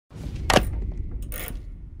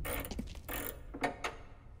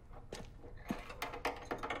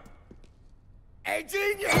Hey,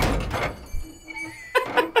 genius!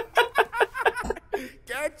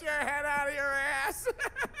 Get your head out of your ass!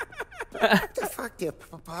 What the fuck, there,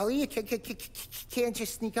 Polly? You can't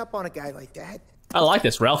just sneak up on a guy like that. I like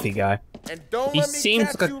this Ralphie guy. And don't He let me seems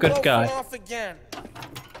catch like a you good loafing guy. off again.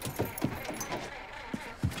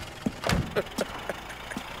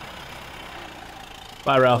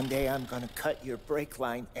 Bye, Ralph. One day I'm gonna cut your brake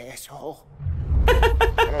line, asshole. I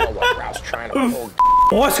don't know what Ralph's trying to pull.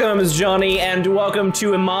 What's going on, Miss Johnny, and welcome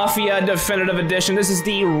to a Mafia Definitive Edition. This is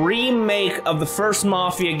the remake of the first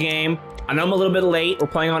Mafia game. I know I'm a little bit late. We're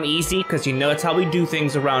playing on easy, because you know it's how we do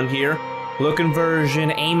things around here. Look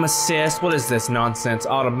inversion, aim assist, what is this nonsense?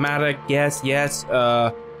 Automatic, yes.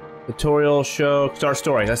 Tutorial, show, start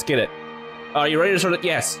story, let's get it. Are you ready to start it?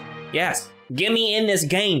 Yes. Get me in this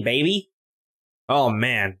game, baby. Oh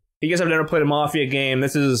man, if you guys have never played a Mafia game,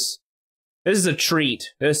 this is a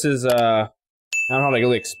treat. This is, I don't know how to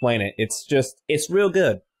really explain it. It's real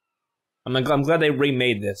good. I'm glad they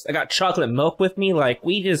remade this. I got chocolate milk with me, like,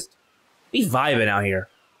 we vibing out here.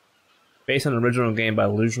 Based on the original game by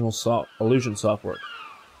Illusion Software.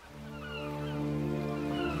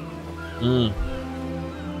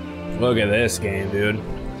 Look at this game, dude.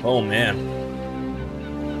 Oh man.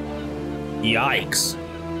 Yikes.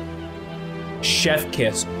 Chef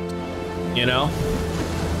kiss. You know?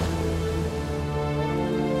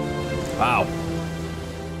 Wow.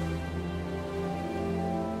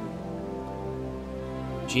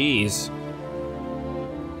 Jeez.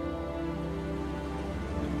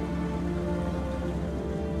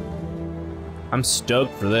 I'm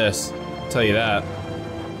stoked for this, I'll tell you that.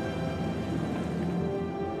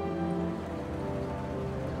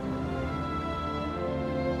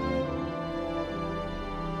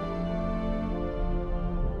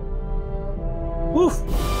 Woof.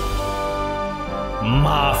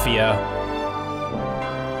 Mafia.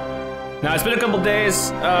 Now it's been a couple days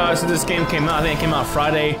since this game came out. I think it came out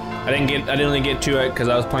Friday. I didn't really get to it because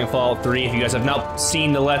I was playing Fallout 3. If you guys have not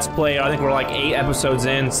seen the Let's Play, I think we're like 6 episodes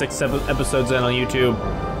in on YouTube.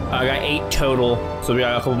 I got 8 total, so we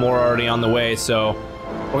got a couple more already on the way. So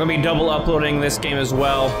we're gonna be double uploading this game as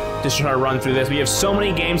well, just to try to run through this. We have so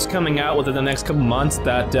many games coming out within the next couple months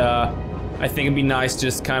that I think it'd be nice to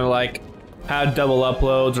just kind of like have double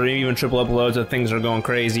uploads or even triple uploads if things are going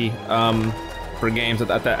crazy for games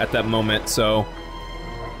at that moment. So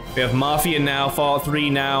we have Mafia now, Fallout 3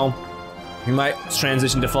 now. We might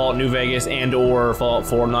transition to Fallout New Vegas and or Fallout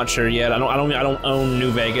 4. I'm not sure yet. I don't own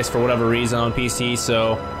New Vegas for whatever reason on PC.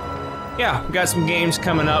 So yeah, we got some games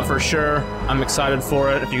coming up for sure. I'm excited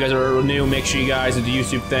for it. If you guys are new, make sure you guys do the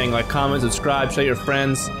YouTube thing, like, comment, subscribe, show your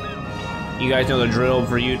friends. You guys know the drill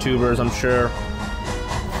for YouTubers, I'm sure.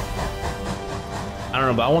 I don't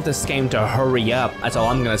know, but I want this game to hurry up. That's all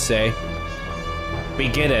I'm gonna say. We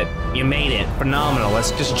get it. You made it. Phenomenal.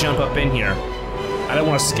 Let's just jump up in here. I don't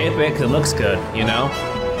want to skip it because it looks good, you know?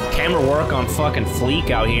 Camera work on fucking fleek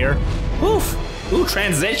out here. Oof. Ooh,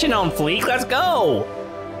 transition on fleek. Let's go.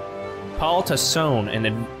 Paul Tassone and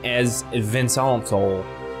as Vincenzo.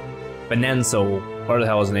 Whatever the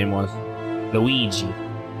hell his name was. Luigi.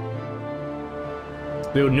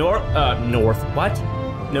 Dude, North. What?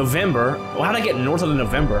 November? Well, how'd I get north of the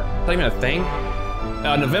November? Is that even a thing?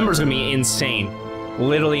 November's gonna be insane.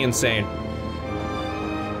 Literally insane.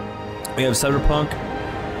 We have Cyberpunk.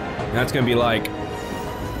 And that's gonna be like...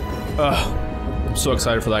 Ugh. I'm so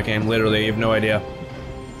excited for that game, literally, you have no idea.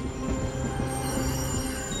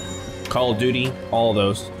 Call of Duty, all of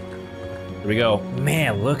those. Here we go.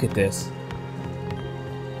 Man, look at this.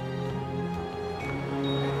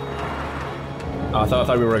 Oh, I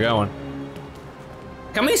thought we were going.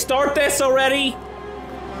 Can we start this already?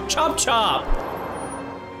 Chop chop!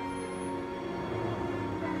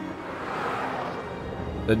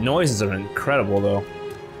 The noises are incredible though.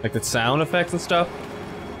 Like the sound effects and stuff.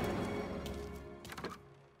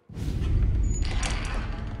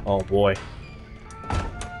 Oh boy.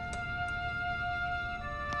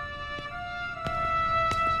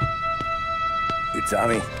 You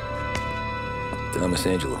Tommy? Thomas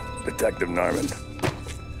Angelo. Detective Norman.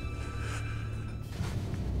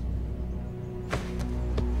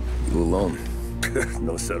 You alone?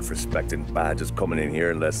 No self-respecting badges coming in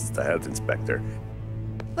here unless it's the health inspector.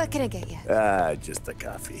 What can I get you? Just a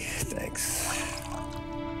coffee. Thanks.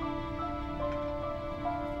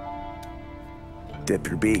 Dip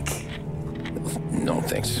your beak. No,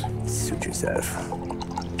 thanks. Suit yourself.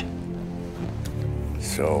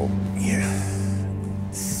 So, you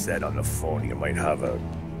said on the phone you might have a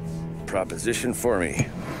proposition for me.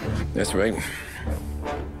 That's right.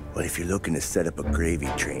 Well, if you're looking to set up a gravy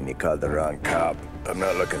train, you called the wrong cop. I'm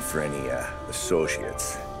not looking for any,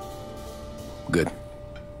 associates. Good.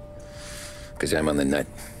 Because I'm on the nut.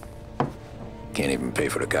 Can't even pay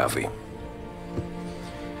for the coffee.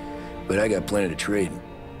 But I got plenty to trade.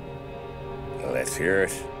 Let's hear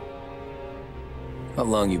it. How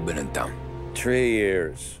long you been in town? 3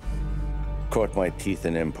 years. Caught my teeth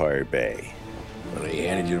in Empire Bay. Well, they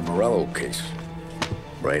handed you the Morello case.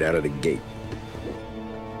 Right out of the gate.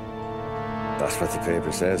 That's what the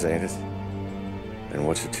paper says, ain't it? And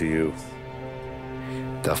what's it to you?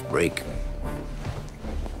 Tough break.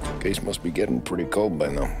 Case must be getting pretty cold by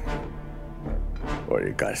now. Or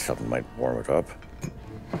you got something might warm it up?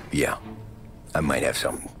 Yeah, I might have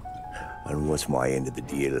something. And what's my end of the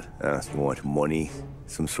deal? You want money?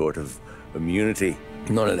 Some sort of immunity?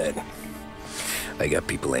 None of that. I got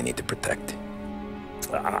people I need to protect.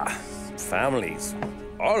 Families.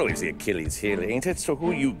 Always the Achilles heel, ain't it? So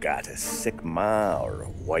who you got? A sick ma or a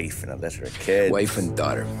wife and a litter of kids? Wife and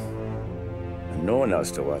daughter. And no one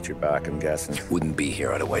else to watch your back, I'm guessing. Wouldn't be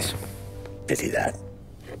here otherwise. Pity that.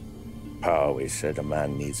 Pa always said a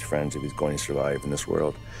man needs friends if he's going to survive in this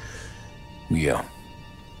world. Yeah.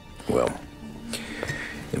 Well,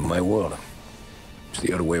 in my world, it's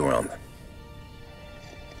the other way around.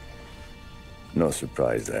 No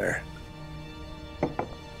surprise there.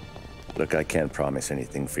 Look, I can't promise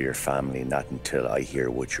anything for your family, not until I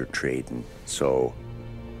hear what you're trading. So,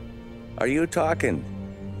 are you talking?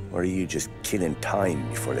 Or are you just killing time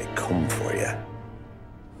before they come for you?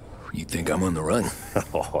 You think I'm on the run?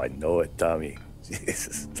 Oh, I know it, Tommy.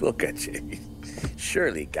 Jesus, look at you.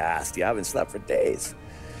 Surely gassed. You haven't slept for days.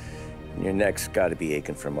 And your neck's got to be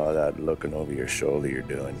aching from all that looking over your shoulder you're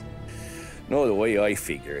doing. No, the way I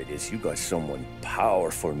figure it is you got someone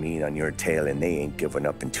powerful mean on your tail and they ain't giving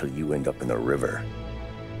up until you end up in the river.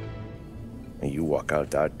 And you walk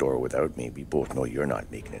out that door without me, we both know you're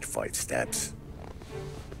not making it 5 steps.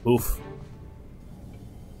 Oof.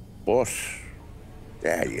 But,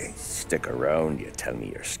 yeah, you stick around, you tell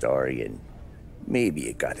me your story, and maybe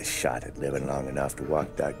you got a shot at living long enough to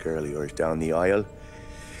walk that girl of yours down the aisle.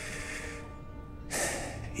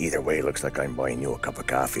 Either way, looks like I'm buying you a cup of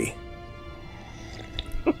coffee.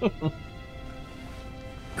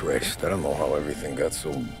 Christ, I don't know how everything got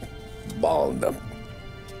so balled up.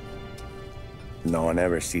 No one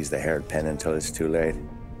ever sees the haired pen until it's too late.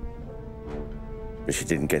 But you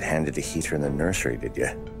didn't get handed a heater in the nursery, did you?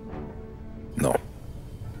 No.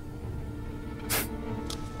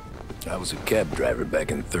 I was a cab driver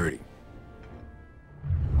back in 30.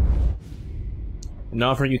 An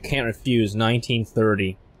offer you can't refuse,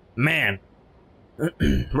 1930. Man!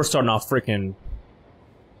 We're starting off freaking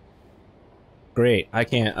great. I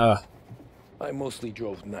can't, I mostly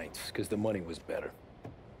drove nights, because the money was better.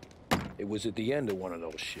 It was at the end of one of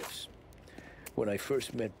those shifts, when I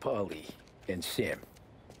first met Polly and Sam.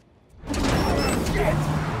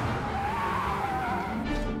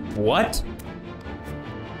 what?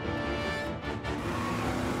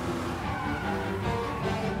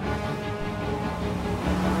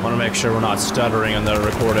 Want to make sure we're not stuttering in the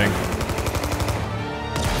recording.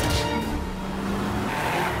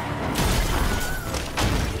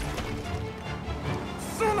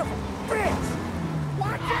 Son of a bitch!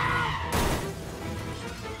 Watch out!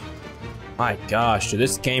 My gosh, dude,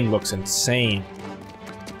 this game looks insane.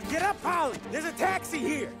 Get up, Polly! There's a taxi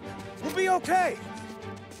here! We'll be okay!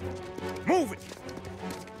 Move it!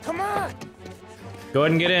 Come on! Go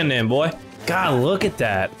ahead and get in then, boy. God, look at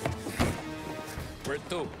that. Where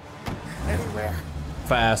to? Anywhere.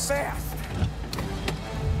 Fast. Fast!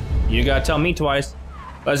 You gotta tell me twice.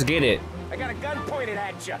 Let's get it. I got a gun pointed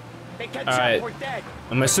at you. They catch you Alright. up, we're dead.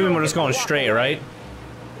 I'm assuming we're just going straight, right?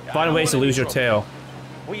 Find ways to lose your tail.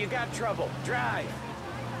 Well, you got trouble. Drive.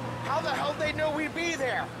 How the hell they know we'd be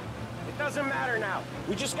there? It doesn't matter now.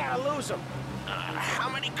 We just gotta lose them. How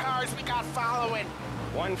many cars we got following?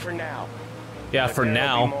 One for now. Yeah, But for there'll be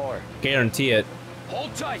now. more. Guarantee it.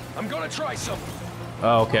 Hold tight. I'm gonna try something.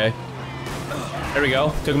 Oh, okay. There we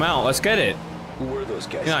go. Took him out. Let's get it. Who were those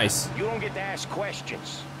guys? Nice. You don't get to ask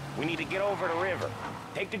questions. We need to get over the river.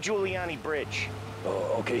 Take the Giuliani Bridge.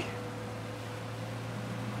 Oh, okay.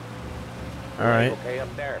 Alright. Okay,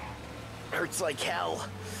 up there. Hurts like hell.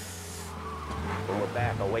 When we're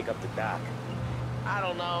back, I'll wake up the doc. I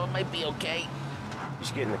don't know. It might be okay.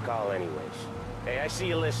 Just getting the call anyways. Hey, I see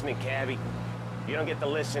you listening, Cabby. You don't get to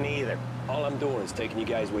listen either. All I'm doing is taking you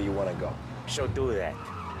guys where you want to go. So do that.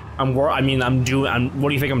 what do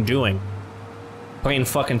you think I'm doing? Playing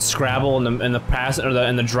fucking Scrabble in the pass or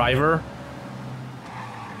in the driver?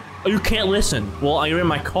 Oh, you can't listen. Well, you're in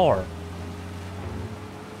my car.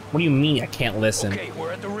 What do you mean I can't listen? Okay,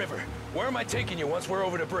 we're at the river. Where am I taking you once we're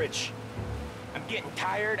over the bridge? I'm getting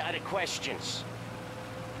tired out of questions.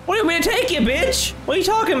 What do you want me to take you, bitch? What are you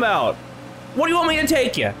talking about? What do you want me to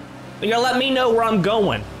take you? You gotta let me know where I'm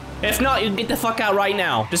going. If not, you get the fuck out right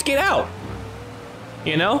now. Just get out.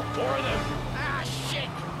 You know? More of them. Ah,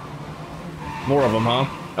 shit. More of them, huh?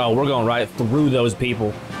 Oh, we're going right through those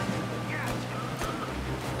people.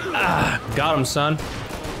 Ah, got him, son.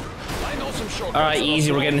 I know some shortcuts. All right,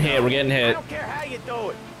 easy. We're getting hit. We're getting I hit. don't care how you do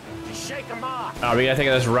it. Just shake them off. All right, we gotta take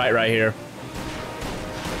this right here.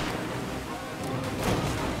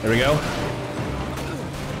 There we go.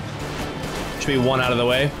 Should be one out of the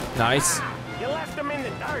way. Nice. You left them in the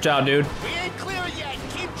dark. Good job, dude. We ain't clear yet.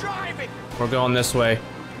 Keep driving. We're going this way.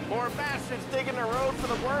 More bastards digging the road for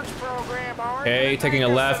the works program, aren't Okay, taking a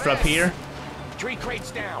left up here. 3 crates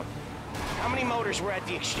down. How many motors were at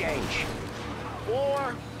the exchange?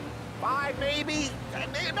 4, 5, maybe?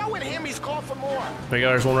 No, with him, he's called for more. There we go.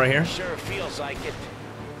 There's one right here. Sure feels like it.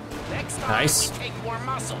 Next time, Nice. we take more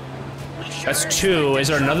muscle. We sure That's 2. Is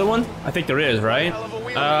there another one? I think there is, right?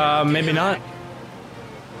 Maybe not.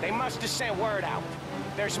 They must have sent word out.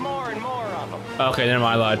 There's more and more of them. Okay, never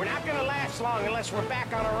mind. I lied. We're not gonna last long unless we're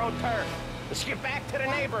back on our own turf. Let's get back to the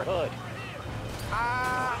neighborhood.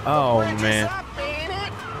 Oh, the bridge is man. up, ain't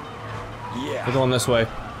it? Yeah. We're going this way.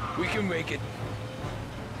 We can make it.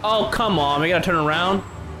 Oh, come on. We gotta turn around.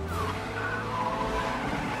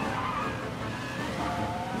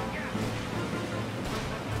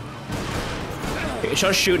 Okay,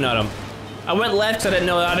 start shooting at him. I went left because I didn't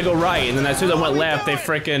know I had to go right, and then as soon as I went left, they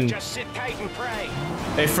frickin' Just sit tight and pray.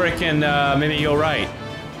 made me go right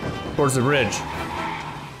towards the bridge.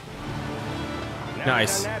 Never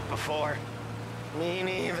Nice. done that before. Me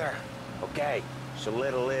neither. Okay, so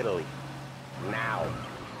Little Italy. Now,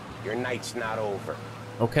 your night's not over.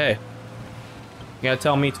 Okay. You gotta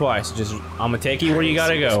tell me twice. Just I'm gonna take you where you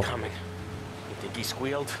gotta go. Coming. You think he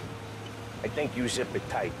squealed? I think you zip it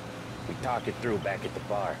tight. We talk it through back at the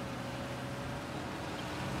bar.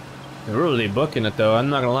 They're really booking it though. I'm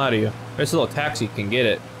not gonna lie to you. This little taxi can get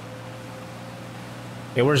it.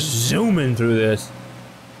 Okay, we're zooming through this.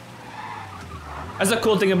 That's the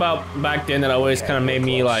cool thing about back then that always kind of made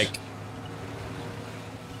me like.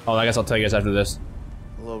 Oh, I guess I'll tell you guys after this.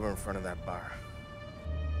 Pull over in front of that bar.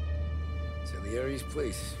 Salieri's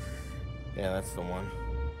place. Yeah, that's the one.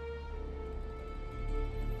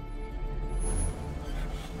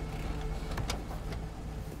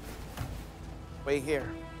 Wait here.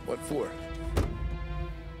 What for?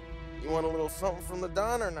 You want a little something from the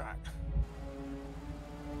Don or not?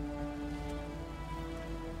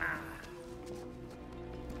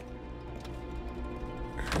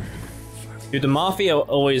 Dude, the Mafia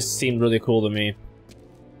always seemed really cool to me.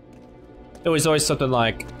 It was always something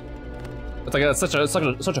like, it's such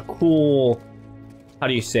a cool, how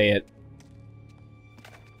do you say it?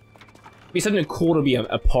 It'd be something cool to be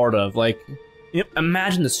a part of. Like, you know,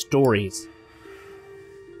 imagine the stories.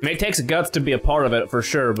 I mean, it takes guts to be a part of it for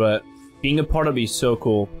sure, but being a part of it would be so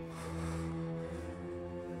cool.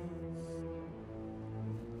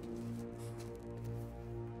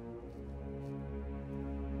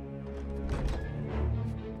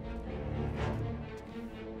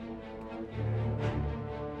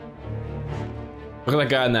 Look at that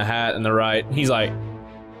guy in the hat on the right. He's like, "You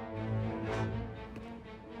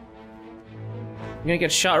gonna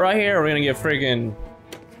get shot right here, or are we gonna get friggin'?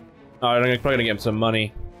 Oh, I'm probably gonna get him some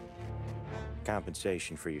money."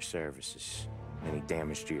 Compensation for your services. Any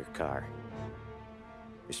damage to your car.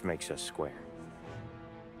 This makes us square.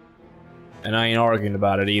 And I ain't arguing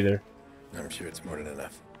about it either. I'm sure it's more than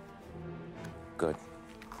enough. Good.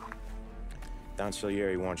 Don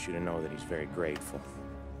Salieri wants you to know that he's very grateful.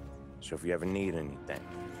 So if you ever need anything,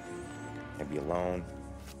 maybe a loan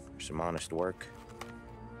or some honest work,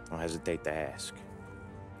 don't hesitate to ask.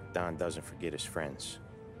 Don doesn't forget his friends.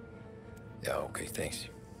 Yeah, okay, thanks.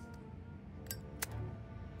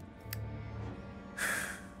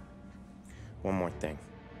 One more thing.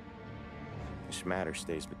 This matter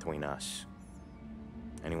stays between us.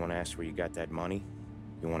 Anyone asks where you got that money,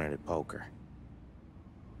 you won it at poker.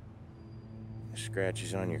 The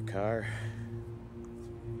scratches on your car,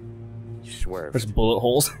 you swerved. There's bullet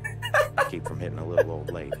holes. Keep from hitting a little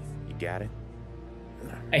old lady. You got it?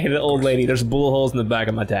 I hit an old lady. There's bullet holes in the back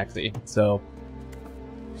of my taxi. So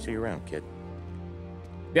See you around, kid.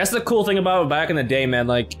 that's the cool thing about back in the day, man.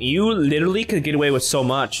 Like, you literally could get away with so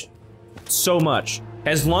much. So much.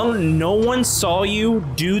 As long as no one saw you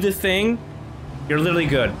do the thing, you're literally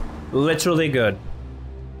good. Literally good.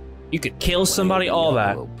 You could kill somebody, all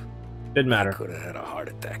that. Didn't matter. Could have had a heart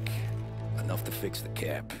attack. Enough to fix the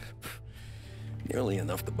cab. Nearly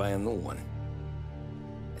enough to buy a new one.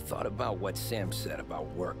 I thought about what Sam said about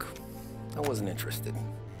work. I wasn't interested.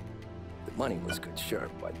 The money was good, sure,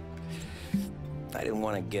 but I didn't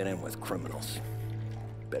want to get in with criminals.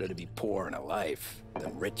 Better to be poor and alive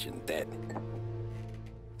than rich and dead.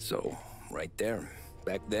 So, right there,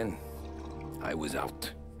 back then, I was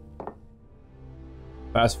out.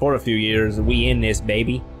 Fast forward a few years, we in this,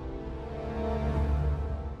 baby.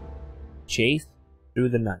 Chase through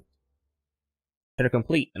the night. Chapter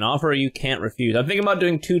complete. An offer you can't refuse. I'm thinking about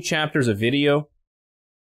doing 2 chapters of video.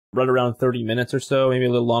 Right around 30 minutes or so. Maybe a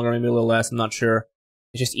little longer, maybe a little less. I'm not sure.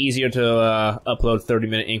 It's just easier to upload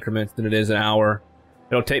 30-minute increments than it is an hour.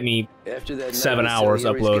 It'll take me After that 7 hours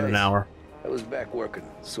to upload an hour. I was back working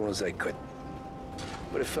as soon as I could.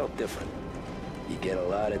 But it felt different. You get a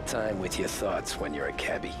lot of time with your thoughts when you're a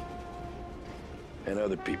cabbie. And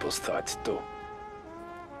other people's thoughts, too.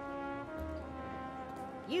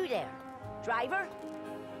 You there, driver?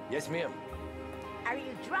 Yes, ma'am. Are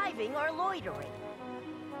you driving or loitering?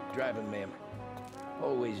 Driving, ma'am.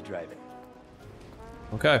 Always driving.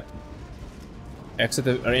 Okay. Exit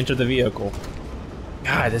the, or enter the vehicle.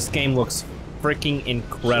 God, this game looks freaking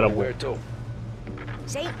incredible. So where to?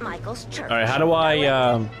 St. Michael's Church. Alright, how do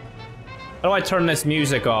I turn this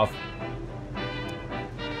music off?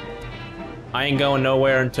 I ain't going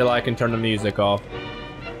nowhere until I can turn the music off.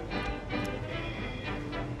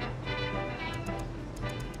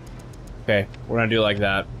 Okay, we're gonna do it like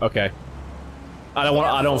that. Okay. I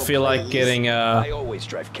don't feel like getting I always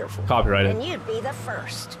drive careful. copyrighted. And you'd be the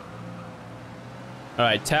first.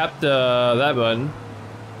 Alright, tap that button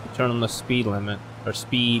to turn on the speed limit or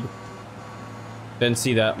speed. Didn't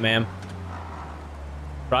see that, ma'am.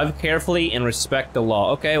 Drive carefully and respect the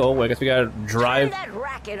law. Okay, well, I guess we gotta drive. Turn that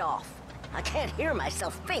racket off. I can't hear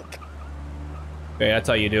myself think. Okay, that's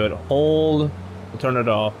how you do it. Hold, and turn it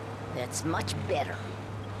off. That's much better.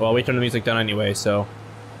 Well, we turned the music down anyway, so.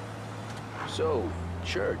 So,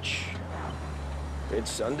 church.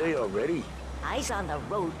 It's Sunday already? Eyes on the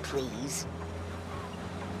road, please.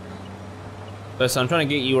 Listen, I'm trying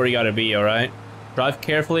to get you where you gotta be, alright? Drive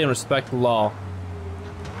carefully and respect the law.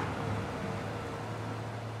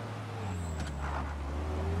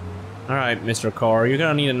 Alright, Mr. Carr, you're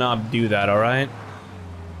gonna need to not do that, alright?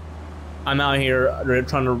 I'm out here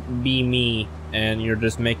trying to be me, and you're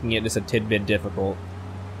just making it just a tidbit difficult.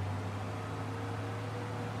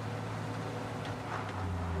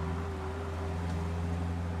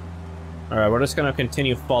 Alright, we're just gonna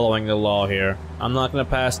continue following the law here. I'm not gonna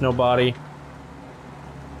pass nobody.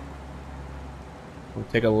 We'll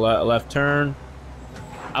take a left turn.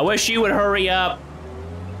 I wish you would hurry up.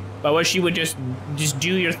 I wish you would just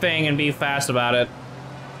do your thing and be fast about it.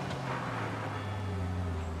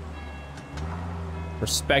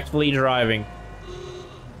 Respectfully driving.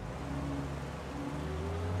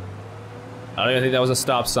 I don't even think that was a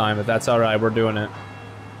stop sign, but that's alright, we're doing it.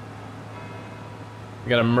 We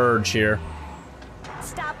gotta merge here.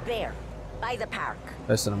 Stop there, by the park.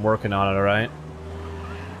 Listen, I'm working on it, alright?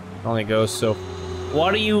 It only goes so...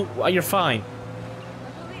 What are you... You're fine.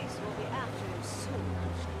 The police will be after you soon.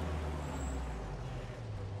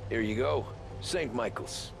 Here you go. St.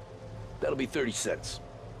 Michael's. That'll be 30 cents.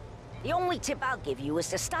 The only tip I'll give you is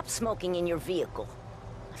to stop smoking in your vehicle.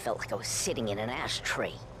 I felt like I was sitting in an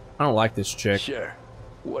ashtray. I don't like this chick. Sure.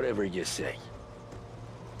 Whatever you say.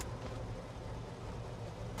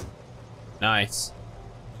 Nice.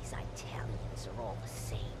 These Italians are all the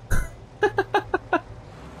same.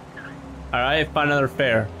 Alright, find another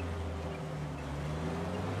fare.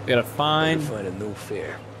 Gotta find... Find a new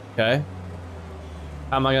fare. Okay.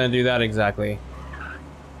 How am I gonna do that exactly?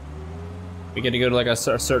 We get to go to like a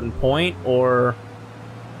certain point, or...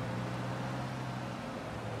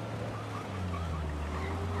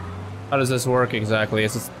 How does this work exactly?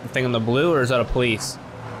 Is this the thing in the blue, or is that a police?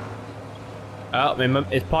 Oh,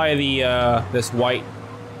 it's probably the, this white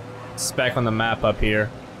speck on the map up here.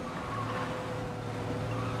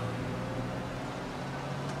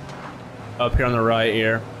 Up here on the right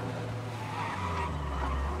here.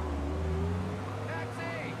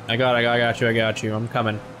 I got you. I'm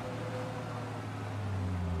coming.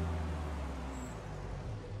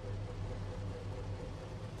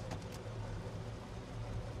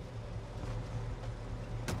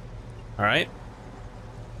 All right.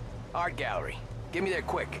 Art gallery. Get me there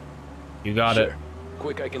quick. You got Sure. it.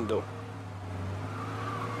 Quick I can do.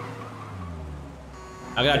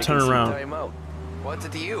 I gotta turn around. Time out. What's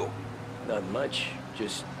it to you? Not much.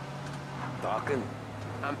 Just talking.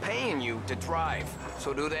 I'm paying you to drive,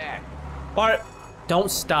 so do that. Bart,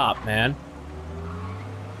 don't stop, man.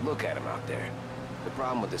 Look at him out there. The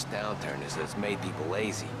problem with this downturn is that it's made people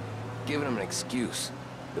lazy. Giving them an excuse.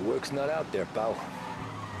 The work's not out there, pal.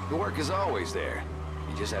 The work is always there.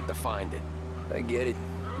 You just have to find it. I get it.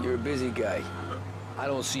 You're a busy guy. I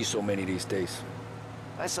don't see so many these days.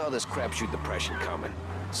 I saw this crapshoot depression coming.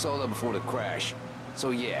 Sold up before the crash. So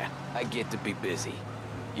yeah, I get to be busy.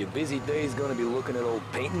 Your busy day's gonna be looking at old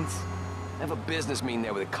paintings? I have a business meeting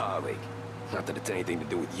there with a colleague. Not that it's anything to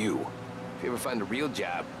do with you. If you ever find a real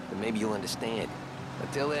job, then maybe you'll understand.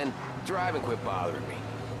 Until then, drive and quit bothering me.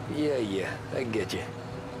 Yeah, I get you.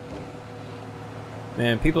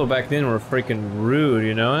 Man, people back then were freaking rude,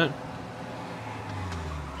 you know it?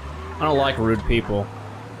 I don't like rude people.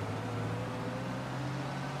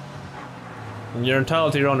 And you're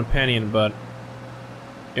entitled to your own opinion, but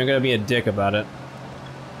you're gonna be a dick about it.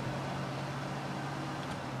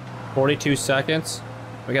 42 seconds?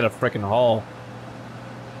 We got a freaking haul.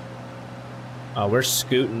 We're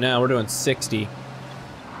scooting now. We're doing 60.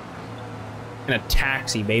 In a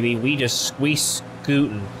taxi, baby. We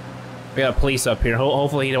scooting. We got a police up here.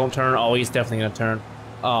 Hopefully he don't turn. Oh, he's definitely gonna turn.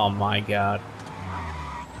 Oh my god.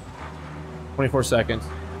 24 seconds.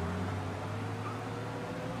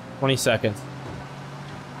 20 seconds.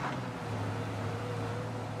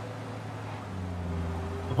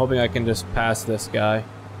 I'm hoping I can just pass this guy.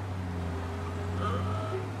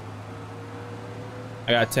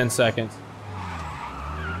 I got 10 seconds.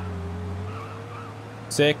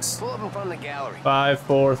 6. Pull up in front of the gallery. 5,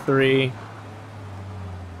 4, 3.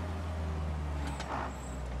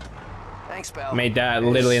 Thanks, pal. Made that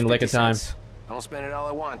literally in the lick of time. I don't spend it all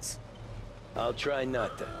at once. I'll try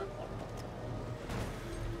not to.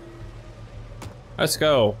 Let's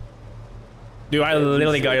go. Dude, I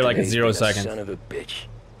literally got here like in 0 seconds. Son of a bitch.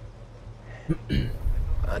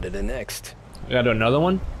 On to the next. We gotta do another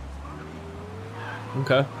one?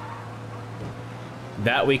 Okay.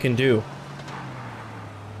 That we can do.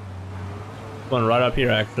 One right up here,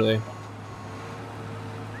 actually.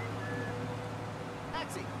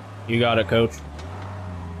 You got it, coach.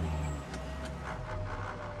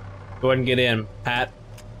 Go ahead and get in, Pat.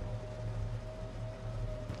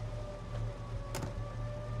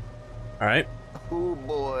 Alright. Oh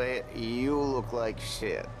boy, you look like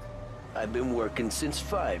shit. I've been working since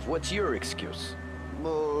 5. What's your excuse?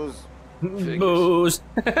 Booze. Booze.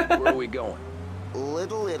 Where are we going?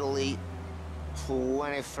 Little Italy,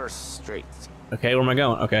 21st Street. Okay, where am I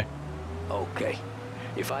going? Okay. Okay.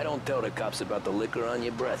 If I don't tell the cops about the liquor on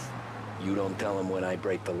your breath, you don't tell them when I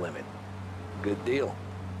break the limit. Good deal.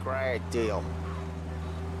 Great deal.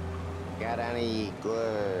 Got any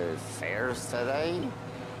good fares today?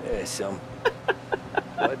 Yeah, some.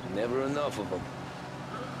 But never enough of them.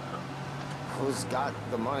 Who's got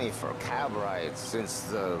the money for cab rides since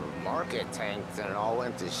the market tanked and it all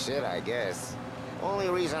went to shit, I guess? Only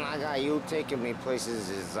reason I got you taking me places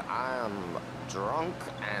is I'm drunk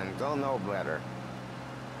and don't know better.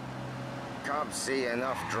 Cops see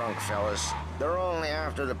enough drunk fellas. They're only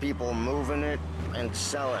after the people moving it and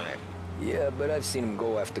selling it. Yeah, but I've seen them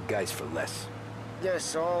go after guys for less. Yes,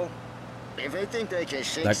 so if they think they can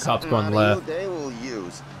shake That cop's something going out left. of you, they will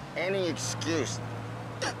use any excuse.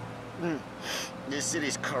 This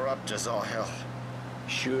city's corrupt as all hell.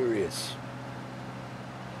 Sure is.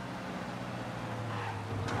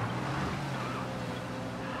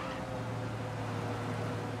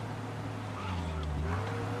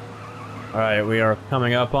 Alright, we are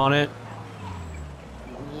coming up on it.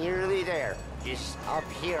 Nearly there. Just up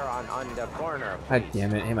here on the corner. God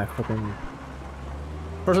damn it, hit my fucking...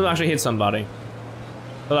 First time I actually hit somebody.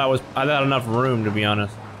 I had enough room, to be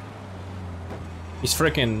honest. He's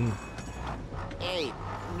freaking... Hey,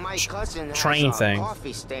 my cousin has train a thing.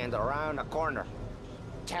 coffee stand around the corner.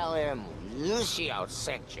 Tell him Lucio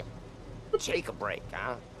sent you. Take a break,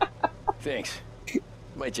 huh? Thanks.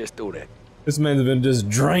 Might just do that. This man's been just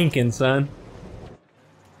drinking, son.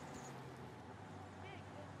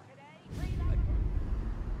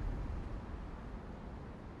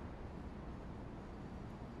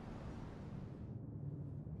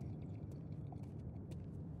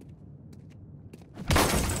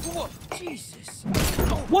 Whoa, Jesus.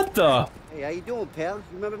 What the? Hey, how you doing, pal? You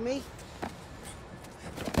remember me?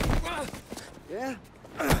 Yeah?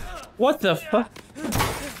 What the fuck?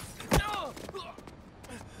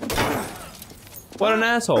 What an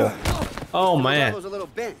asshole. Oh, man. I was a little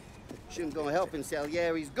bent. Shouldn't go helping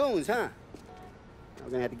Salieri's goons, huh?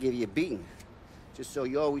 I'm gonna have to give you a beating. Just so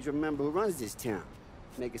you always remember who runs this town.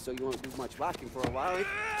 Make it so you won't do much rocking for a while.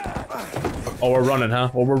 Oh, we're running,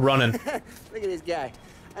 huh? Oh, we're running. Look at this guy.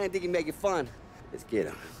 I didn't think he'd make it fun. Let's get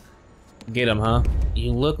him. Get him, huh?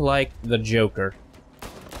 You look like the Joker.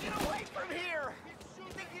 Get away from here!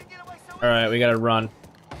 Alright, we gotta run.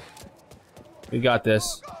 We got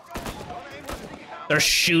this. They're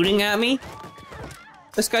shooting at me?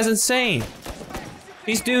 This guy's insane.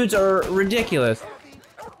 These dudes are ridiculous.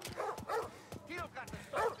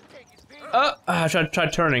 I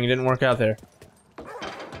tried turning, it didn't work out there.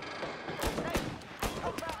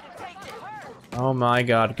 Oh my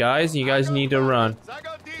god, guys, you guys need to run.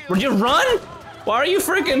 Would you run? Why are you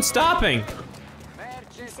freaking stopping?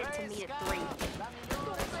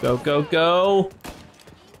 Go, go, go.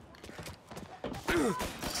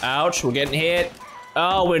 Ouch, we're getting hit.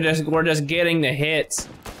 Oh, we're just getting the hits.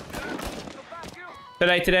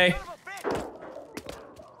 Today.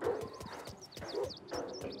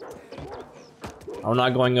 We're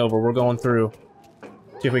not going over, we're going through.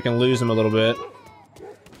 See if we can lose him a little bit.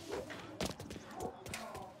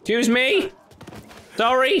 Excuse me?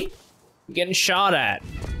 Sorry? I'm getting shot at.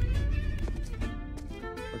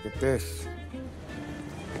 Look at this.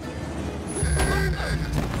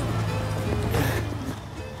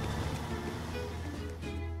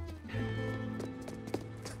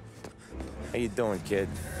 How you doing, kid?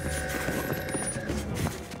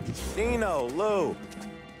 Dino, Lou.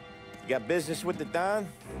 You got business with the Don?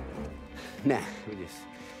 Nah, we're just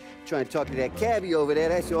trying to talk to that cabbie over there,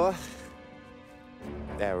 that's all.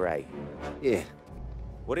 That right. Yeah.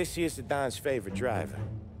 Well, this here's the Don's favorite driver.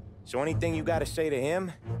 So anything you gotta say to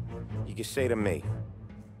him, you can say to me.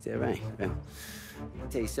 Is that right? Well, I'll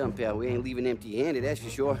tell you something, pal. We ain't leaving empty-handed, that's for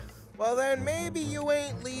sure. Well, then maybe you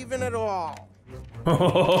ain't leaving at all.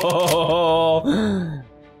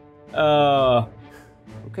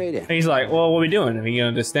 Okay, then. He's like, well, what are we doing? Are we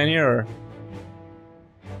gonna just stand here, or?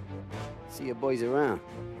 See your boys around.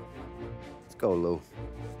 Let's go, Lou.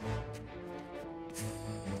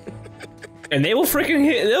 And they will freaking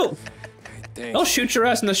hit. They'll shoot your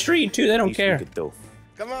ass in the street too. They don't care.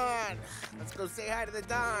 Come on, let's go say hi to the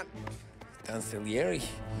Don. Don Salieri?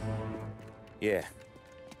 Yeah.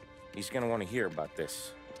 He's gonna want to hear about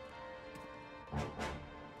this.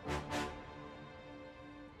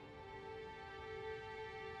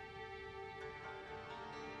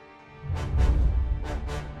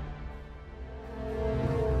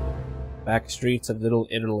 Back streets of Little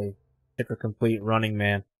Italy. Sticker complete, Running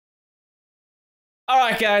Man.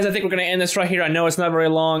 Alright guys, I think we're gonna end this right here. I know it's not very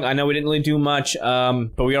long. I know we didn't really do much,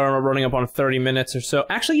 but we are running up on 30 minutes or so.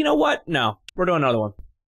 Actually, you know what? No. We're doing another one.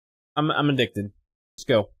 I'm addicted. Let's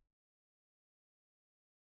go.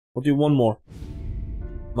 We'll do one more.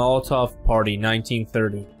 Molotov Party,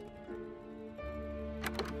 1930.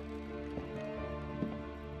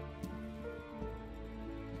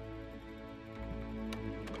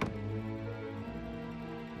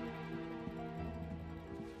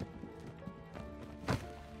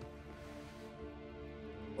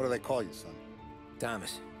 What do they call you, son?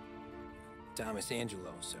 Thomas. Thomas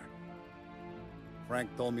Angelo, sir. Frank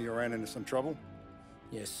told me you ran into some trouble?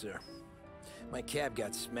 Yes, sir. My cab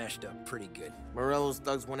got smashed up pretty good. Morello's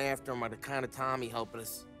thugs went after him by the kind of Tommy helping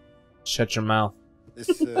us. Shut your mouth.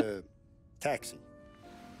 This, taxi.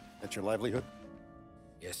 That's your livelihood?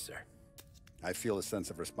 Yes, sir. I feel a sense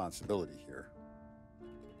of responsibility here.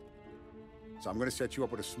 So I'm gonna set you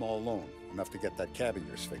up with a small loan, enough to get that cab of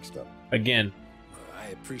yours fixed up. Again. I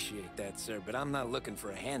appreciate that, sir, but I'm not looking for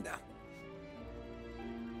a handout.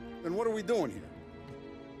 Then what are we doing here?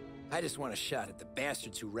 I just want a shot at the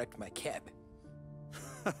bastards who wrecked my cab.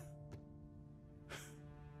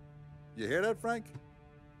 You hear that, Frank?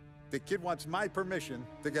 The kid wants my permission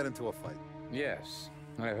to get into a fight. Yes,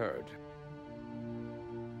 I heard.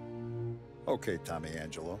 Okay, Tommy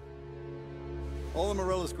Angelo. All the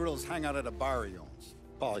Morello's girls hang out at a bar he owns.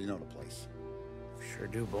 Paul, you know the place. Sure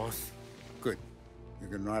do, boss. Good. You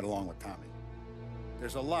can ride along with Tommy.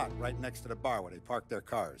 There's a lot right next to the bar where they park their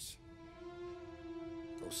cars.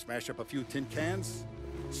 Go smash up a few tin cans,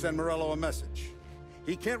 send Morello a message.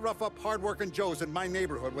 He can't rough up hard-working Joes in my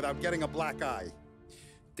neighborhood without getting a black eye.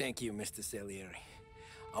 Thank you, Mr. Salieri.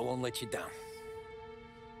 I won't let you down.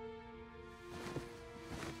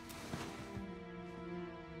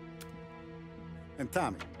 And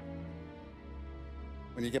Tommy,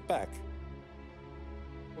 when you get back,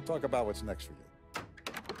 we'll talk about what's next for you.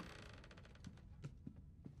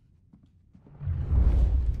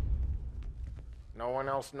 No one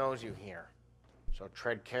else knows you here, so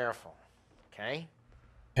tread careful, okay?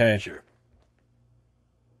 Okay. Sure.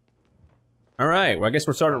 Alright, well I guess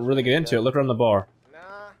we're starting to really get into it. Look around the bar. Nah,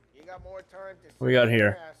 you got more time to... What we got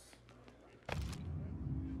here?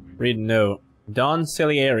 Read note. Don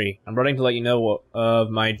Salieri, I'm writing to let you know of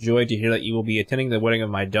my joy to hear that you will be attending the wedding of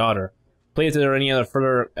my daughter. Please, if there are any other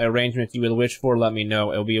further arrangements you will wish for, let me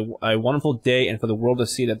know. It will be a wonderful day, and for the world to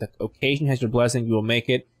see that the occasion has your blessing, you will make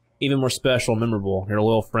it even more special and memorable. Your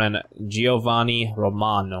loyal friend, Giovanni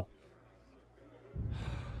Romano.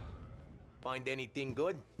 Find anything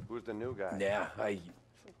good? Who's the new guy? Yeah,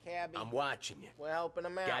 Cabby. I'm watching you. We're helping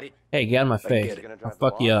him out. Got it? Hey, get out of my face. get it. I'll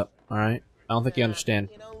fuck you up, alright? I don't think you understand.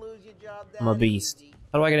 I'm a beast.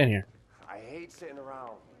 How do I get in here? I hate sitting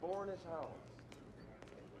around. Boring as hell.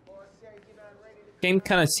 Game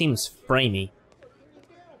kind of seems framey.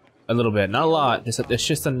 A little bit, not a lot. It's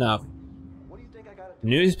just enough.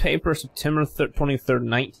 Newspaper, September 23rd,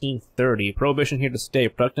 1930. Prohibition here to stay.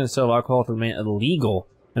 Production and sale of alcohol to remain illegal.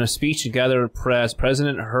 In a speech to gathered press,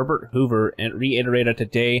 President Herbert Hoover reiterated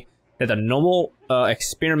today that the noble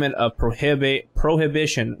experiment of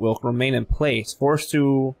prohibition will remain in place. Forced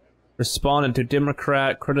to respond to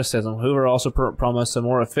Democrat criticism, Hoover also promised a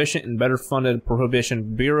more efficient and better funded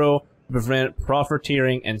prohibition bureau to prevent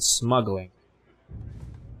profiteering and smuggling.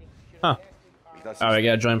 Huh. Alright, I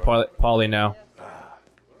gotta join Polly now.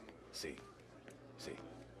 See.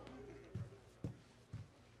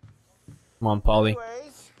 Come on, Polly.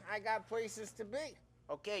 Anyways, I got places to be.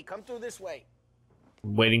 Okay, come through this way.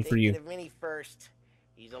 I'm waiting for you. Take Vinny first.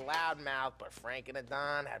 He's a loudmouth, but Frank and the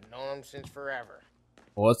Don have known him since forever.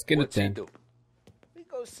 Well, let's get it then. We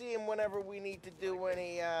go see him whenever we need to do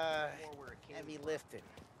any heavy lifting.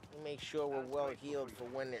 We make sure we're well healed for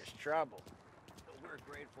when there's trouble. We're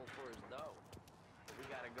grateful for his dough. We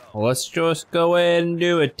gotta go. Well, let's just go ahead and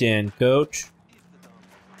do it then, Coach.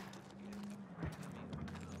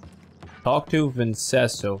 Talk to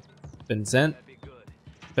Vincenzo. Vincenzo.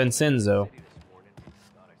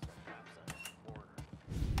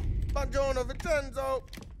 Buongiorno, Vincenzo.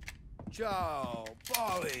 Ciao,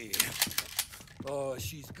 Polly. Oh,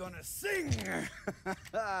 she's gonna sing.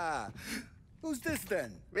 Who's this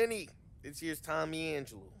then? Vinny, this here's Tommy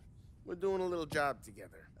Angelo. We're doing a little job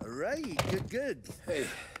together. All right, good. Hey,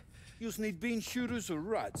 you need bean shooters or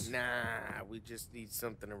rods? Nah, we just need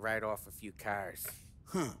something to write off a few cars.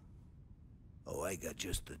 Huh. Oh, I got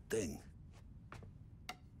just the thing.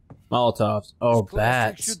 Molotovs. Oh,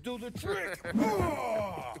 bats. Should do the trick.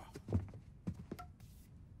 Oh!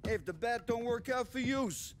 Hey, if the bat don't work out for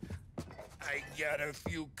yous, I got a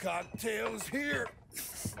few cocktails here.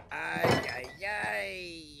 Ay.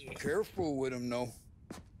 Careful with them, though.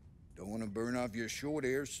 Don't want to burn off your short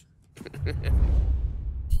hairs.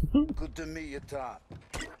 Good to meet you, Top.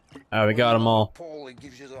 Oh, we got them all. Paulie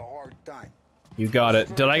gives you the hard time. You got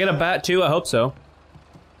it. Did I get a bat too? I hope so.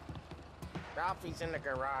 Ralphie's in the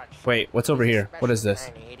garage. Wait, what's over here? What is this?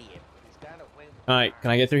 Alright, can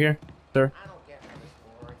I get through here, sir?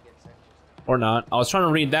 Or not. I was trying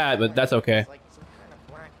to read that, but that's okay.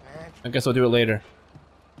 I guess I'll do it later.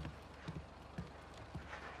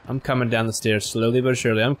 I'm coming down the stairs, slowly but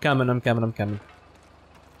surely. I'm coming.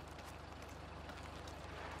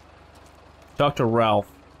 Talk to Ralph.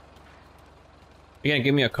 You gonna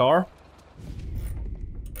give me a car?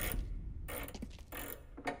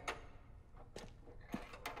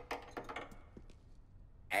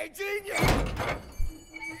 Hey, genius!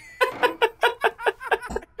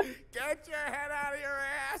 Get your head out of your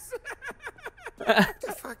ass! What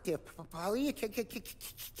the fuck there, Polly? You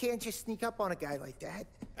can't just sneak up on a guy like that.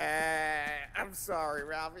 I'm sorry,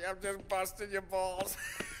 Ralphie. I'm just busting your balls.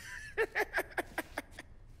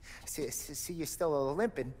 See, you're still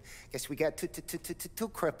limping. Guess we got two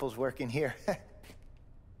cripples working here.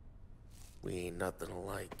 We ain't nothing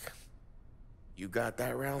alike. You got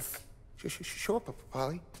that, Ralph? Sure,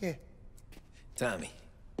 Polly. Yeah. Tommy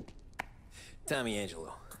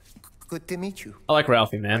Angelo. Good to meet you. I like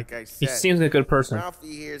Ralphie, man. Like I said, he seems like a good person.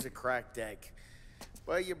 Ralphie here's a cracked egg.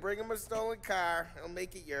 But you bring him a stolen car, he'll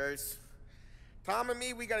make it yours. Tom and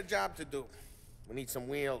me, we got a job to do. We need some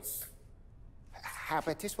wheels. How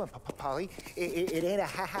about this one, Polly? It ain't a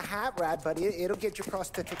hot rod, but it'll get you across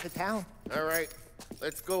to town. All right,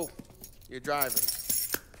 let's go. You're driving.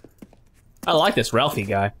 I like this Ralphie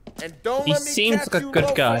guy. And don't he let me seems catch like a you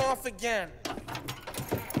good guy. off again.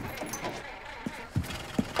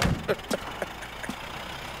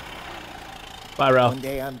 Bye, Ralph. One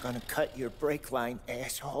day I'm gonna cut your brake line,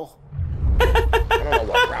 asshole. I don't know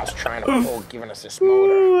what Ralph's trying to pull, giving us this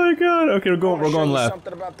motor. Oh my god. Okay, we're going left.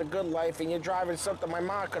 Something about the good life, and you're driving something my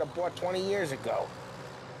mom could have bought 20 years ago.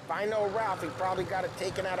 If I know Ralph, he probably got it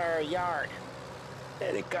taken out of our yard.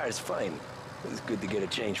 Yeah, the car's fine. It's good to get a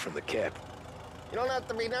change from the cap. You don't have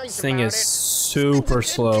to be nice This thing about is it. super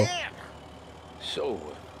slow. So,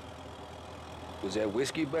 was that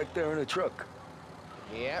whiskey back there in the truck?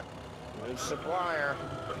 Yep, new supplier.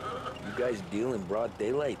 You guys deal in broad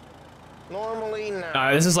daylight? Normally,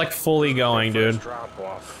 no. This is like fully going, dude. Drop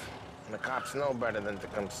off. And the cops know better than to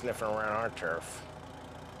come sniffing around our turf.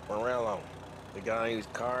 Morello, the guy whose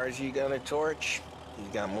cars you got a torch, he's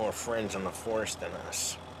got more friends on the force than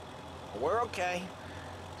us. But we're okay,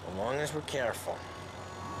 as long as we're careful.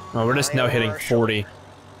 Oh, we're just now hitting 40.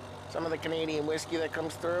 Some of the Canadian whiskey that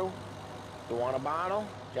comes through. You want a bottle?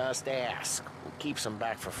 Just ask. We'll keep some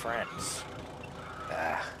back for friends.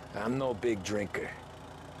 I'm no big drinker.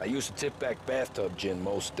 I used to tip back bathtub gin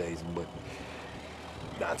most days, but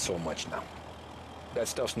not so much now. That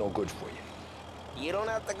stuff's no good for you. You don't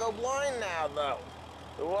have to go blind now, though.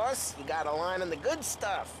 To us, you got a line on the good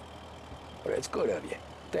stuff. Well, that's good of you.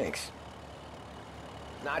 Thanks.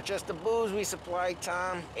 Not just the booze we supply,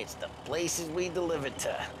 Tom. It's the places we deliver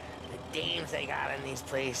to. The dames they got in these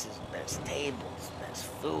places. There's tables, there's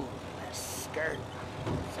food, there's skirt.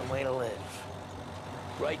 Some way to live.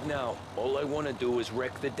 Right now, all I want to do is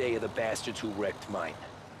wreck the day of the bastards who wrecked mine.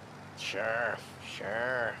 Sure.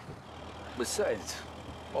 Besides,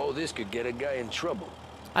 all this could get a guy in trouble.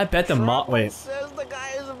 I bet the wait. Says the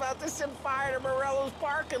guy is about to set fire to Morello's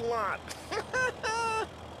parking lot.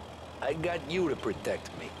 I got you to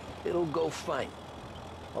protect me. It'll go fine.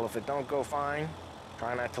 Well, if it don't go fine,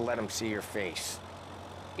 try not to let him see your face.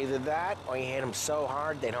 Either that, or you hit him so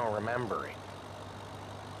hard they don't remember it.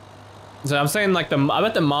 So I'm saying, like, I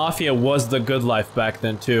bet the Mafia was the good life back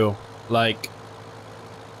then, too. Like,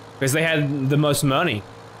 because they had the most money.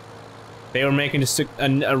 They were making just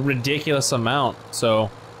a ridiculous amount, so...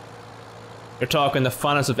 You're talking the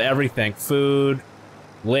funnest of everything. Food,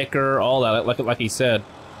 liquor, all that, like he said.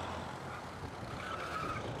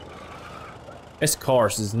 This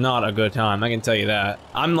course is not a good time, I can tell you that.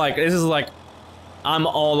 I'm like, this is like... I'm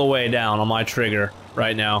all the way down on my trigger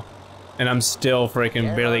right now. And I'm still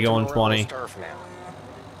freaking barely going 20.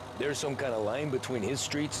 There's some kind of line between his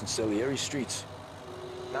streets and Salieri's streets.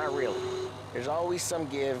 Not really. There's always some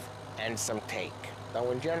give and some take.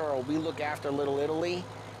 Though in general, we look after Little Italy,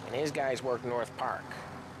 and his guys work North Park.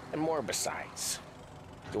 And more besides.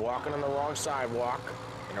 If you're walking on the wrong sidewalk,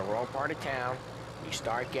 in the wrong part of town, you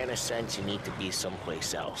start getting a sense you need to be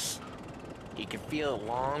someplace else. You can feel it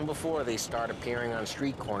long before they start appearing on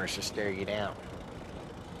street corners to stare you down.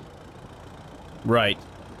 Right.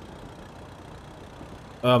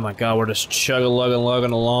 Oh my god, we're just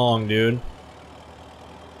lugging along, dude.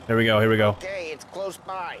 Here we go. Okay, it's close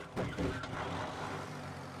by.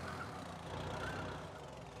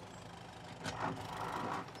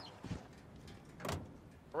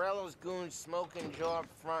 Morello's goons smoke and jaw up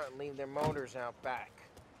front and leave their motors out back.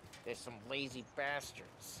 There's some lazy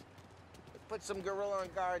bastards. They put some gorilla on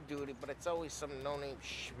guard duty, but it's always some no-name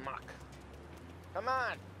schmuck. Come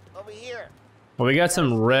on, over here. Well, we got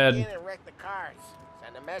some red. Send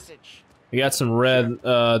a message. We got some red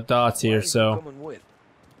dots here, so. To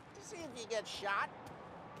see if you get shot.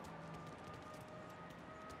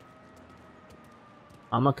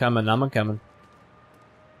 I'm a coming.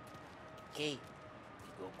 Key, you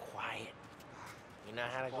go quiet. You know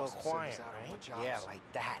how to go quiet, right? Yeah, like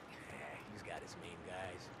that. Yeah, he's got his main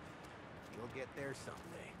guys. You'll get there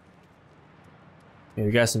someday. Yeah,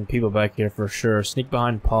 we got some people back here for sure. Sneak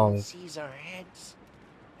behind Polly. Sees our heads.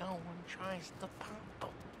 No one tries to pop them.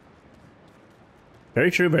 Very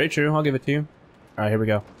true. I'll give it to you. All right, here we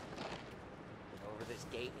go. Over this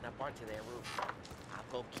gate and up onto their roof. I'll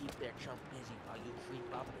go keep their chump busy while you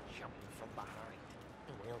creep up and jump from behind.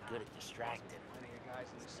 You're real good at distracting. Plenty of guys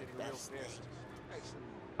in the city real pissed.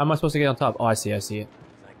 How am I supposed to get on top? Oh, I see it.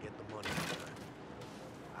 I get the money.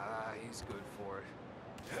 He's good for it.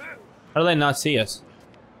 How do they not see us?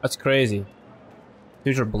 That's crazy.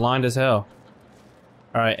 Dudes are blind as hell.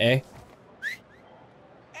 Alright, eh?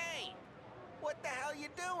 Hey! What the hell you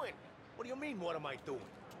doing? What do you mean, what am I doing?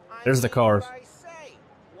 There's the cars. I say.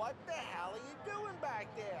 What the hell are you doing back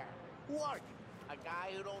there? Who are you? A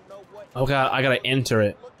guy who don't know what... Oh god, I gotta enter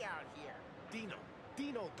it. Look out here.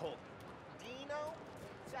 Dino told me. Dino?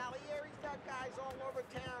 Salieri's got guys all over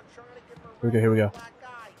town trying to get Here we go. black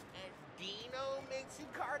guy. And Dino makes you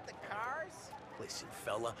cart the cars? Listen,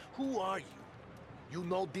 fella, who are you? You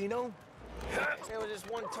know Dino? There was this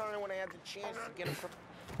one time when I had the chance to get him from...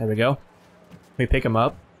 There we go. Can we pick him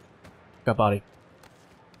up? Got body.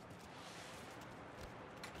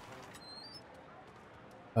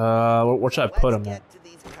 Where should I put him at? Let's get to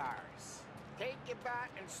these cars. Take it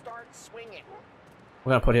back and start swinging.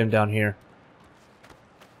 We're gonna put him down here.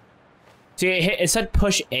 See, it said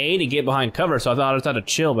push A to get behind cover, so I thought I was had to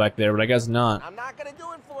chill back there, but I guess not. I'm not gonna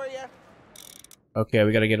do it for you. Okay,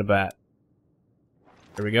 we gotta get a bat.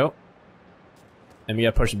 There we go. And we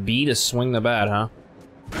gotta push B to swing the bat, huh?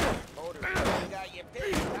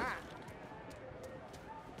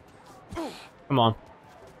 Come on.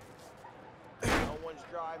 No one's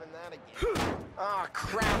driving that again. Oh,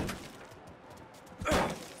 crap.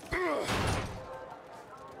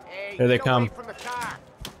 Hey, Here they come. from the car.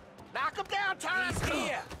 Knock him down, Tom.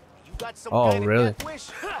 Here. You got some Oh, kind really? of death wish?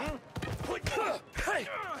 Hey,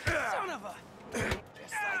 son of a...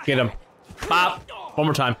 Get him. Pop. One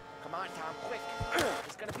more time. Come on, Tom, quick.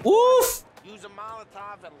 It's gonna be Woof! fun. Use a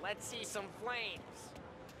Molotov and let's see some flames.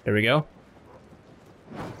 There we go.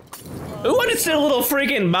 Ooh, I just did a little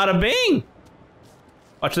freaking bada bing!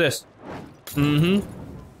 Watch this. Mm-hmm.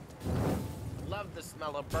 Love the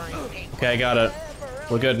smell of burning paint. Okay, I got it.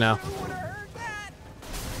 We're good now.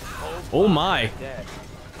 Oh my.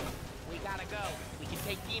 We gotta go. We can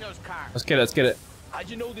take Dino's car. Let's get it, let's get it. How'd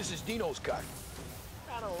you know this is Dino's car?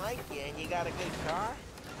 I don't like you and you got a good car.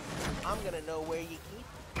 I'm gonna know where you keep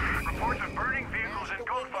Reports of burning vehicles and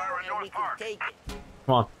gunfire in North Park. Take it.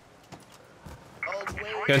 Come on.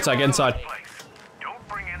 Get inside, get inside. Don't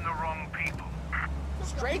bring in the wrong people.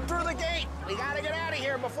 Straight through the gate. We gotta get out of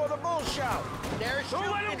here before the bulls show. There's Don't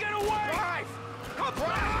let him get away! Drive!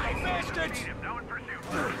 Drive, bastards!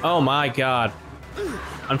 Oh my god.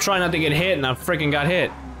 I'm trying not to get hit and I freaking got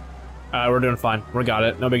hit. We're doing fine. We got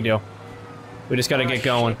it. No big deal. We just gotta get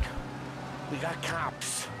going. We got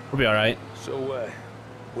cops. We'll be alright. So,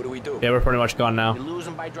 what do we do? Yeah, we're pretty much gone now. We lose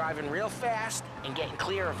them by driving real fast and getting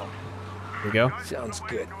clear of them. Here we go. Sounds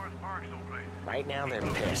good. Right now they're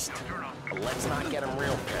pissed. But let's not get them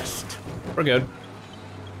real pissed. We're good.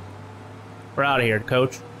 We're out of here,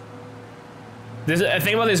 coach. The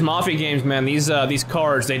thing about these Mafia games, man, these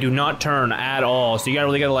cars, they do not turn at all. So you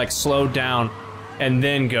really gotta like slow down and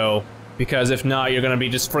then go. Because if not, you're gonna be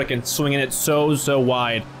just freaking swinging it so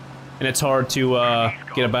wide. And it's hard to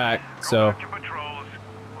get it back, so.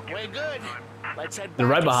 We're good. Let's head back. They're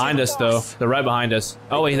right behind us, though. They're right behind us.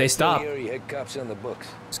 Oh, wait, they stopped. Head cops on the books.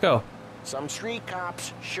 Let's go. Some street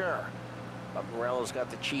cops, sure. But Morello's got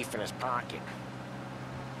the chief in his pocket.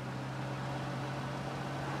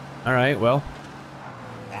 All right, well.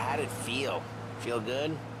 How'd it feel? Feel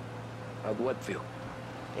good? How'd what feel?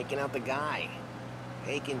 Taking out the guy.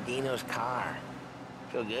 Taking Dino's car.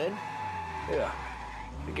 Feel good? Yeah,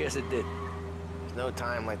 I guess it did. There's no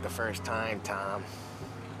time like the first time, Tom.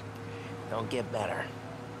 Don't get better.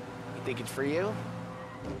 You think it's for you?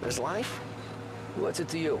 This life? What's it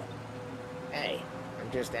to you? Hey,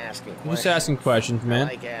 I'm just asking questions. You're just asking questions, man.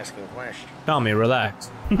 I like asking questions. Tommy, relax.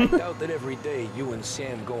 I doubt that every day you and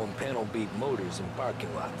Sam go and panel beat motors in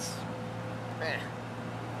parking lots. There's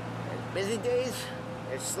busy days,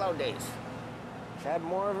 there's slow days. I've had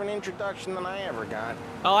more of an introduction than I ever got.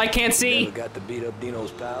 Oh, I can't see. Never got to beat up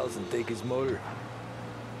Dino's pals and take his motor?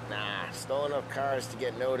 Nah, stole enough cars to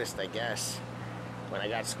get noticed, I guess. When I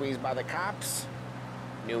got squeezed by the cops,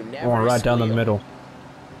 knew never Going right down the squeal. middle.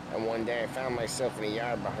 And one day I found myself in a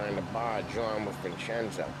yard behind a bar drawing with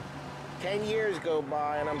Vincenzo. 10 years go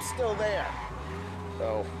by and I'm still there.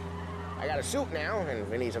 So, I got a suit now, and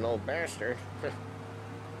Vinny's an old bastard.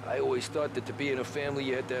 I always thought that to be in a family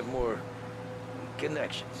you had to have more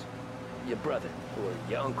connections. Your brother,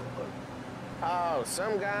 or your uncle, or... Oh,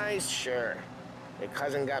 some guys, sure. Your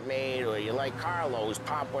cousin got made, or you like Carlo, whose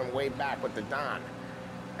pop went way back with the Don.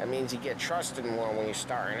 That means you get trusted more when you're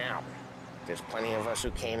starting out. There's plenty of us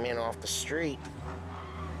who came in off the street.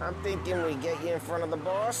 I'm thinking we get you in front of the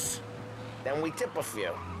boss, then we tip a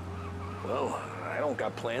few. Well, I don't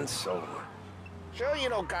got plans, so... Sure you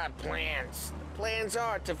don't got plans. The plans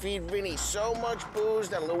are to feed Vinny so much booze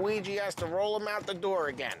that Luigi has to roll him out the door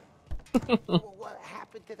again. What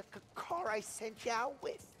happened to the car I sent you out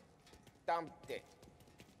with? Dumped it.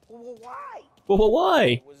 Well, why? Well, why?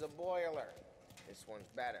 It was a boiler. This one's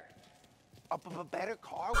better. A better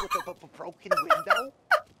car with a broken window?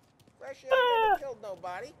 Fresh air never killed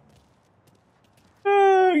nobody.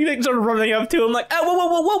 You think sort of running up to him like,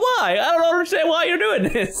 oh, why? I don't understand why you're doing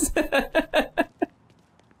this.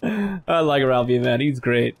 I like Ralphie, man. He's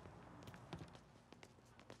great.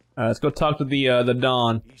 Let's go talk to the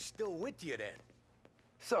Don. He's still with you then?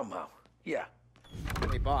 Somehow, yeah.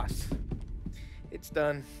 Hey, boss. It's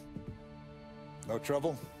done. No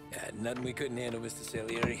trouble? Nothing we couldn't handle, Mr.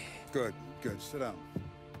 Salieri. Good, good. Sit down.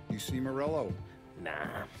 You see Morello?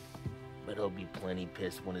 Nah. But he'll be plenty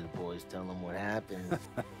pissed when his boys tell him what happened.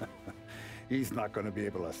 He's not going to be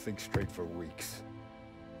able to think straight for weeks.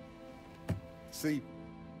 See,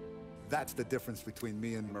 that's the difference between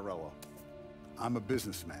me and Morello. I'm a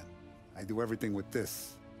businessman. I do everything with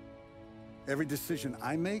this. Every decision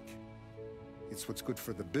I make, it's what's good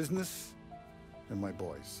for the business and my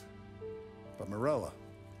boys. But Morello,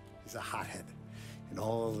 he's a hothead. And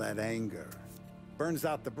all that anger burns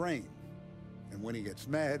out the brain. And when he gets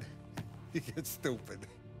mad, he gets stupid.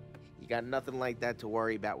 You got nothing like that to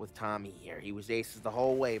worry about with Tommy here. He was aces the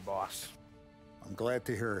whole way, boss. I'm glad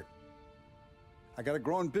to hear it. I got a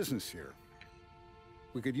growing business here.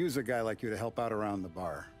 We could use a guy like you to help out around the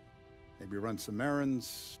bar. Maybe run some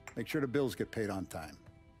errands, make sure the bills get paid on time.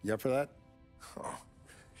 You up for that? Oh,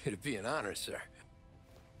 it'd be an honor, sir.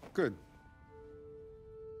 Good.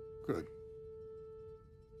 Good.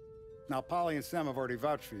 Now, Polly and Sam have already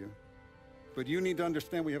vouched for you. But you need to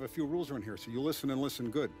understand we have a few rules around here, so you listen and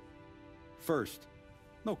listen good. First,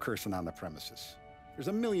 no cursing on the premises. There's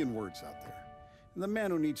a million words out there. And the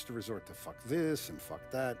man who needs to resort to fuck this and fuck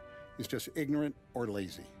that is just ignorant or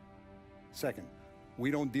lazy. Second,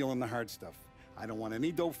 we don't deal in the hard stuff. I don't want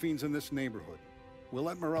any dope fiends in this neighborhood. We'll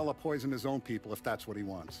let Morella poison his own people if that's what he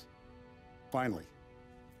wants. Finally,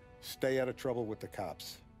 stay out of trouble with the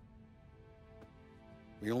cops.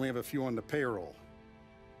 We only have a few on the payroll.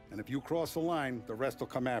 And if you cross the line, the rest will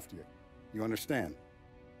come after you. You understand?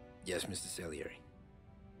 Yes, Mr. Salieri.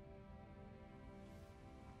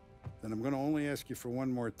 Then I'm gonna only ask you for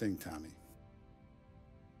one more thing, Tommy.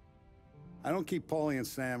 I don't keep Paulie and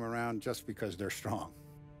Sam around just because they're strong.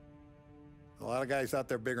 A lot of guys out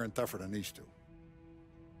there bigger and tougher than these two.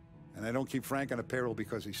 And I don't keep Frank on the payroll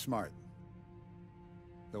because he's smart.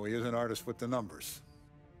 Though he is an artist with the numbers.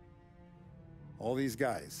 All these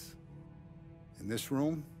guys in this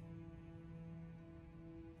room,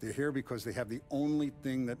 they're here because they have the only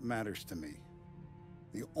thing that matters to me.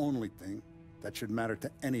 The only thing that should matter to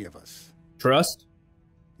any of us. Trust?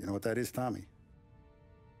 You know what that is, Tommy?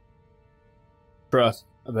 Trust,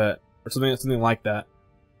 I bet. Or something like that.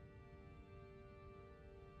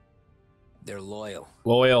 They're loyal.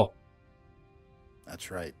 Loyal. That's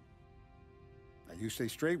right. Now you stay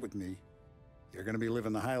straight with me, you're gonna be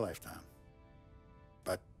living the high life, Tom.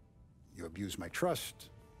 But you abuse my trust.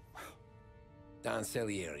 Don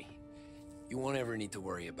Salieri, you won't ever need to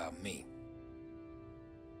worry about me.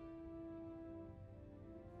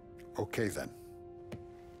 Okay, then.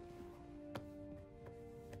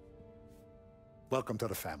 Welcome to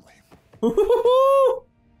the family.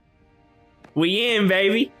 We in,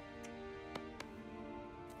 baby.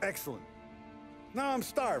 Excellent. Now I'm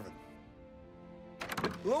starving.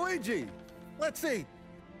 Luigi, let's eat.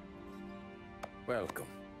 Welcome.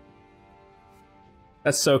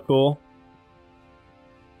 That's so cool.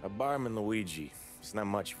 A barman, Luigi, is not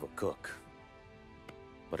much of a cook.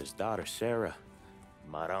 But his daughter, Sarah,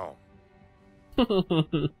 Maron.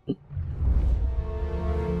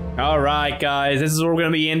 Alright, guys. This is where we're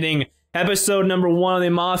going to be ending episode number 1 of the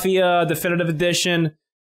Mafia Definitive Edition.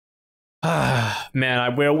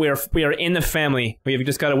 Man, we are in the family. We've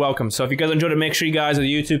just got a welcome. So if you guys enjoyed it, make sure you guys do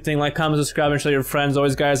the YouTube thing, like, comment, subscribe, and show your friends.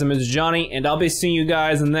 Always, guys, I'm Mr. Johnny, and I'll be seeing you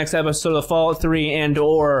guys in the next episode of Fallout 3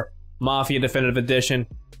 and/or Mafia Definitive Edition.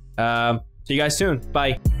 See you guys soon.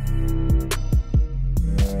 Bye.